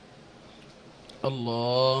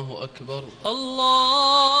الله أكبر.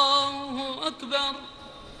 الله أكبر.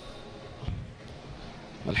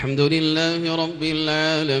 الحمد لله رب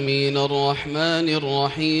العالمين الرحمن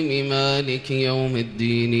الرحيم مالك يوم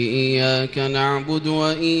الدين إياك نعبد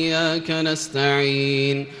وإياك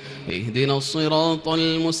نستعين اهدنا الصراط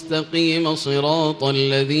المستقيم صراط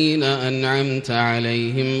الذين أنعمت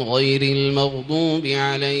عليهم غير المغضوب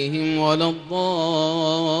عليهم ولا الضالين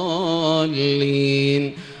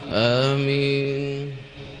آمين.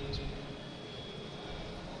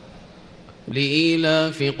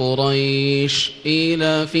 لإيلاف قريش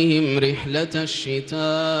إيلافهم رحلة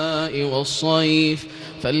الشتاء والصيف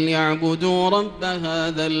فليعبدوا رب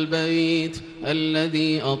هذا البيت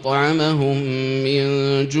الذي أطعمهم من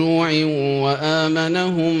جوع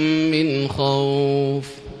وآمنهم من خوف.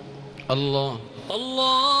 الله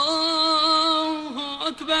الله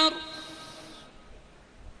أكبر.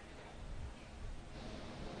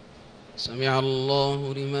 سمع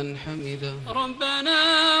الله لمن حمده.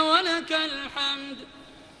 ربنا ولك الحمد.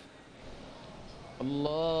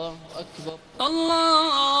 الله أكبر.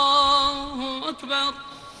 الله أكبر.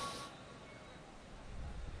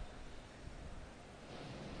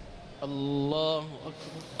 الله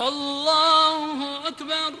أكبر. الله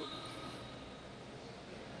أكبر.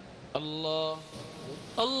 الله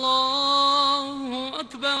الله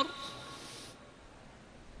أكبر.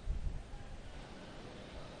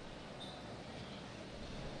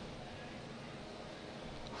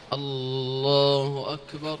 الله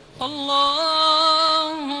أكبر.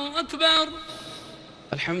 الله أكبر.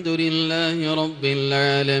 الحمد لله رب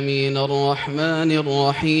العالمين الرحمن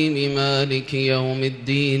الرحيم مالك يوم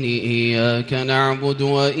الدين إياك نعبد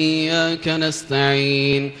وإياك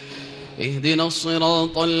نستعين اهدنا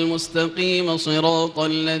الصراط المستقيم صراط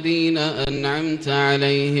الذين أنعمت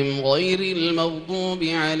عليهم غير المغضوب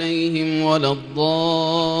عليهم ولا الضالين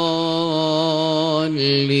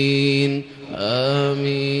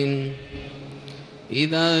آمين.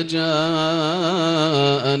 إذا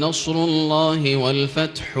جاء نصر الله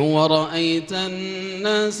والفتح ورأيت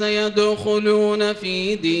الناس يدخلون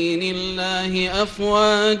في دين الله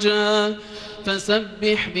أفواجا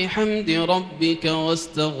فسبح بحمد ربك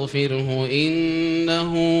واستغفره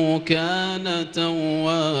إنه كان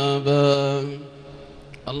توابا.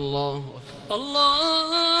 الله أكبر.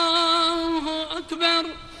 الله أكبر.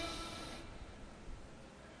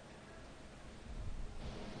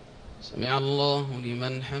 سمع الله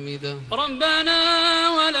لمن حمده. ربنا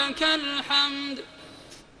ولك الحمد.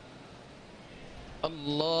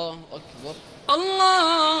 الله أكبر.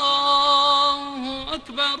 الله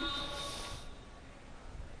أكبر.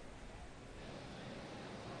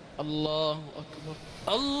 الله أكبر.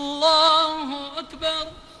 الله أكبر.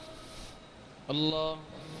 الله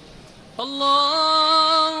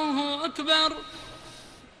الله أكبر.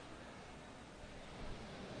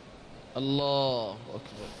 الله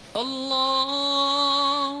أكبر. الله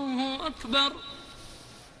أكبر.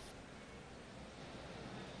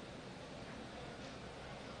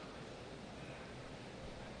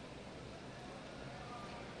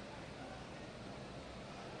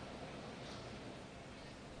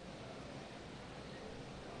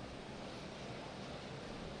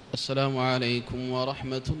 السلام عليكم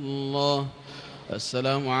ورحمة الله.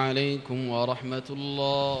 السلام عليكم ورحمة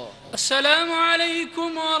الله. السلام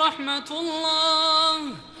عليكم ورحمة الله.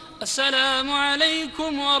 السلام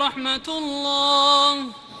عليكم ورحمة الله.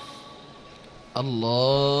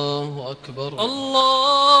 الله أكبر.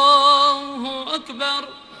 الله أكبر.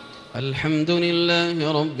 الحمد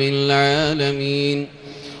لله رب العالمين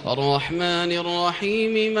الرحمن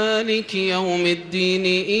الرحيم مالك يوم الدين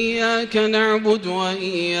إياك نعبد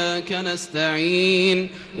وإياك نستعين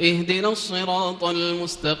اهدنا الصراط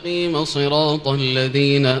المستقيم صراط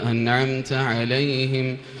الذين أنعمت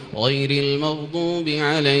عليهم غير المغضوب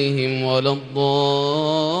عليهم ولا الضالين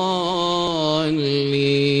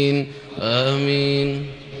آمين.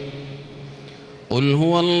 قل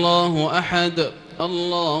هو الله أحد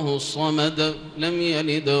الله الصمد لم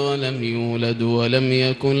يلد ولم يولد ولم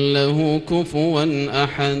يكن له كفوا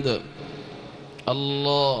أحد.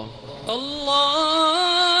 الله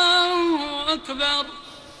الله أكبر.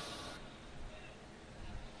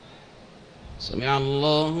 سمع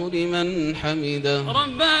الله لمن حمده.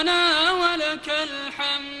 ربنا ولك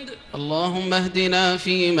الحمد. اللهم اهدنا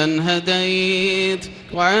فيمن هديت،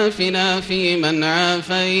 وعافنا فيمن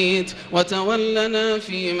عافيت، وتولنا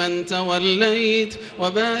فيمن توليت،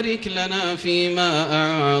 وبارك لنا فيما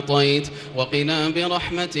أعطيت، وقنا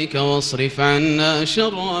برحمتك واصرف عنا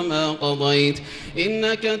شر ما قضيت.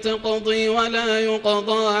 إنك تقضي ولا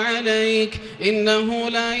يقضى عليك، إنه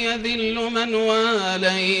لا يذل من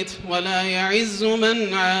واليت ولا يعز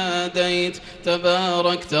من عاديت،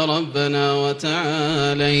 تباركت ربنا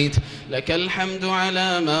وتعاليت. لك الحمد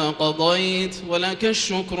على ما قضيت، ولك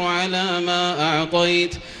الشكر على ما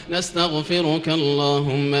أعطيت. نستغفرك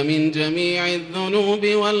اللهم من جميع الذنوب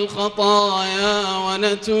والخطايا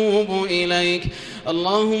ونتوب إليك.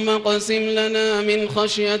 اللهم اقسم لنا من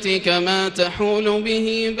خشيتك ما تحول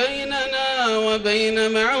به بيننا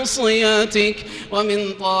وبين معصياتك،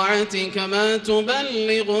 ومن طاعتك ما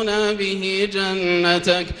تبلغنا به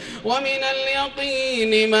جنتك، ومن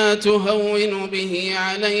اليقين ما تهون به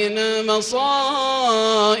علينا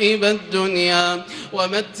مصائب الدنيا.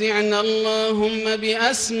 ومتعنا اللهم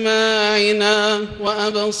بأسماعنا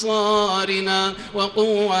وأبصارنا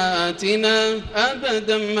وقواتنا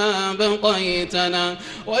أبدا ما بقيتنا،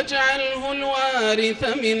 واجعله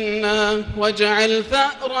الوارث منا، واجعل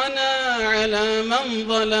ثأرنا على من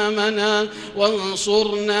ظلمنا،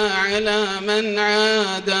 وانصرنا على من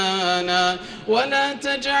عادانا، ولا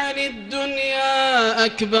تجعل الدنيا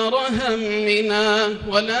أكبر همنا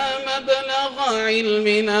ولا مبلغ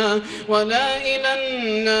علمنا ولا إلى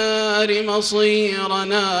النار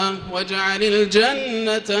مصيرنا، واجعل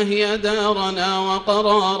الجنة هي دارنا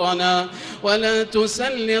وقرارنا، ولا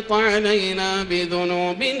تسلط علينا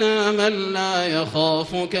بذنوبنا من لا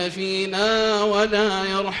يخافك فينا ولا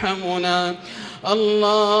يرحمنا.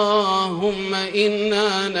 اللهم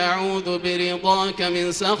إنا نعوذ برضاك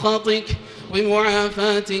من سخطك،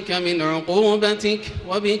 وبمعافاتك من عقوبتك،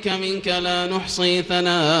 وبك منك لا نحصي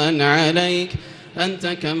ثناء عليك، أنت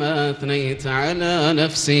كما أثنيت على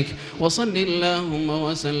نفسك. وصل اللهم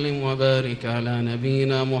وسلم وبارك على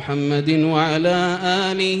نبينا محمد وعلى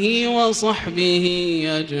آله وصحبه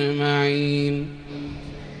أجمعين.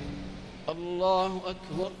 الله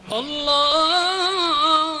أكبر. الله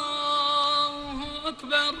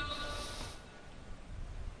أكبر.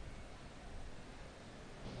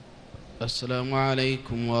 السلام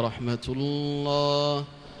عليكم ورحمة الله.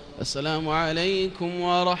 السلام عليكم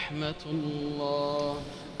ورحمة الله.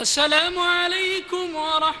 السلام عليكم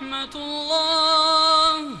ورحمة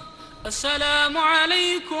الله. السلام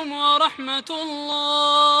عليكم ورحمة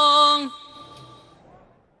الله.